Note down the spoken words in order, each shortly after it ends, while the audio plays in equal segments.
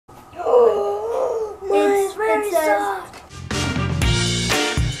it says.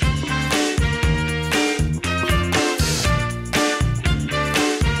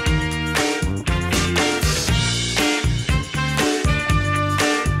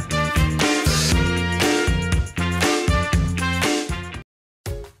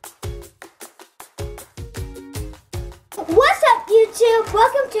 What's up, YouTube?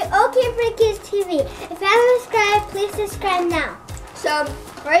 Welcome to ok4kidstv. If you haven't subscribed, please subscribe now. So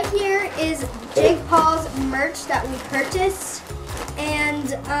right here is Jake Paul's merch that we purchased,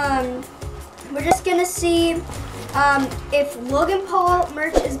 and we're just gonna see if Logan Paul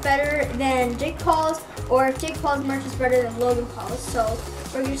merch is better than Jake Paul's, or if Jake Paul's merch is better than Logan Paul's. So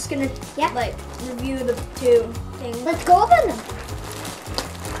we're just gonna like review the two things. Let's go open them.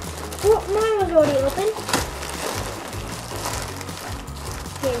 Oh, mine was already open.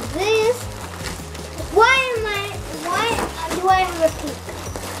 Here's this. Why do I have a pink?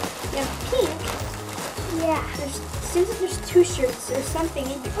 You have pink? Yeah. Seems like there's two shirts or something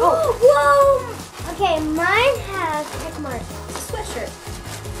in here. Oh, whoa! Okay, mine has check marks. It's a sweatshirt.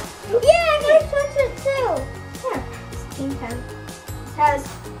 Yeah, I got a sweatshirt too. Yeah, it's Team 10. It has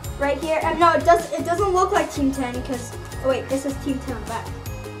right here. No, it doesn't look like Team 10 because it says Team 10 on the back.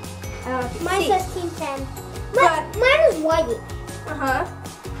 Mine says Team 10. But Mine is white.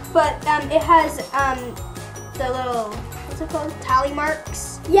 But it has the little, what's it called? Tally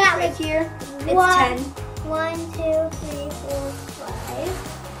marks. Yeah, right here. It's 10. 1, 2, 3, 4, 5,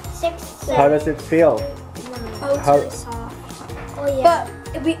 6, 7. How does it feel? Oh, it's really soft. Oh yeah. But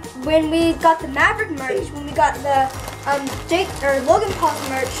when we got the Maverick merch, when we got the Jake or Logan Paul's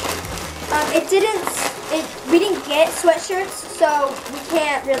merch, we didn't get sweatshirts, so we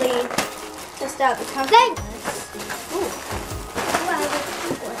can't really test out the comfort. Ooh.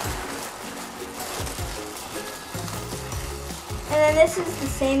 And then this is the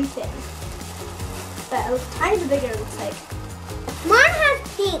same thing, but a tiny bit bigger, it looks like. Mine has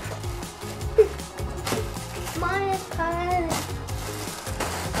pink. Mine is pink.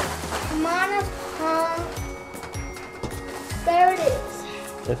 Mine is pink. There it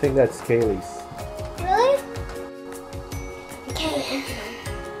is. I think that's Kaylee's. Really? Okay.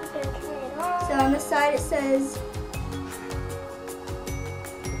 So on the side it says,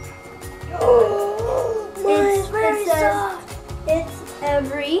 Mine is very soft. it's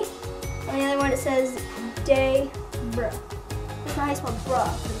every, and the other one it says day bruh. That's not how you spell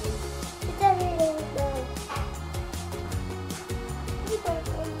bruh. It's every day.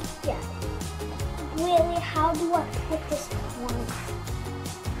 Yeah. Really, how do I put this one?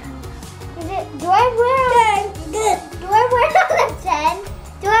 Do I wear it on the 10?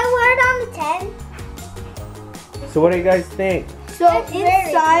 Do I wear it on the 10? So what do you guys think? So It's very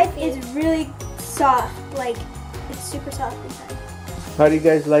inside comfy. is really soft, like it's super soft inside. How do you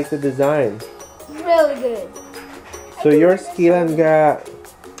guys like the design? Really good. So yours, Keelan, got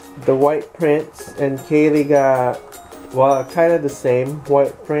the white prints, and Kaylee got, well, kind of the same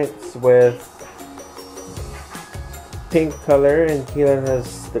white prints with pink color, and Keelan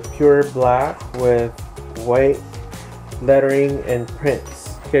has the pure black with white lettering and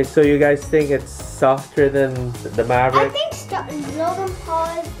prints. Okay, so you guys think it's softer than the Maverick? I think Logan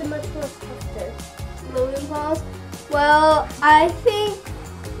Paul is the much more softer. Logan Paul's. Well, I think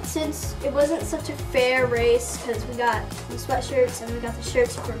since it wasn't such a fair race, because we got the sweatshirts and we got the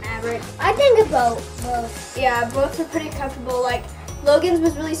shirts for Maverick. I think both. Yeah, both were pretty comfortable. Like Logan's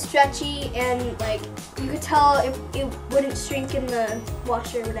was really stretchy, and like you could tell it wouldn't shrink in the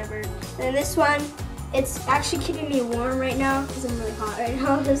washer or whatever. And then this one, it's actually keeping me warm right now because I'm really hot right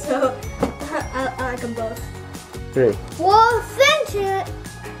now. So I like them both. 3. Well, thank you.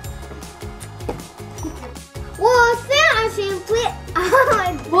 Well,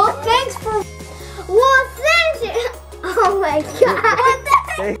 thanks for. Well, thank you. Oh my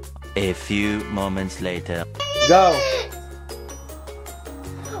God. A few moments later. Go!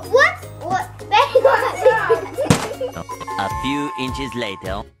 What? A few inches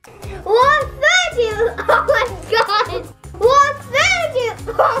later. Well, thank you. Oh my God. Well, thank you.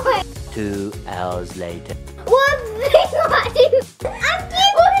 Oh my. 2 hours later. Well, thank you. I'm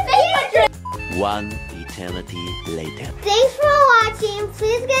keeping 1 eternity later. Thanks for watching.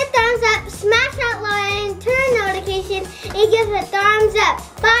 Please give a thumbs up, smash that like, and turn on notifications, and give a thumbs up.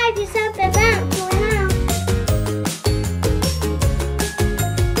 Bye. Peace out. Bye.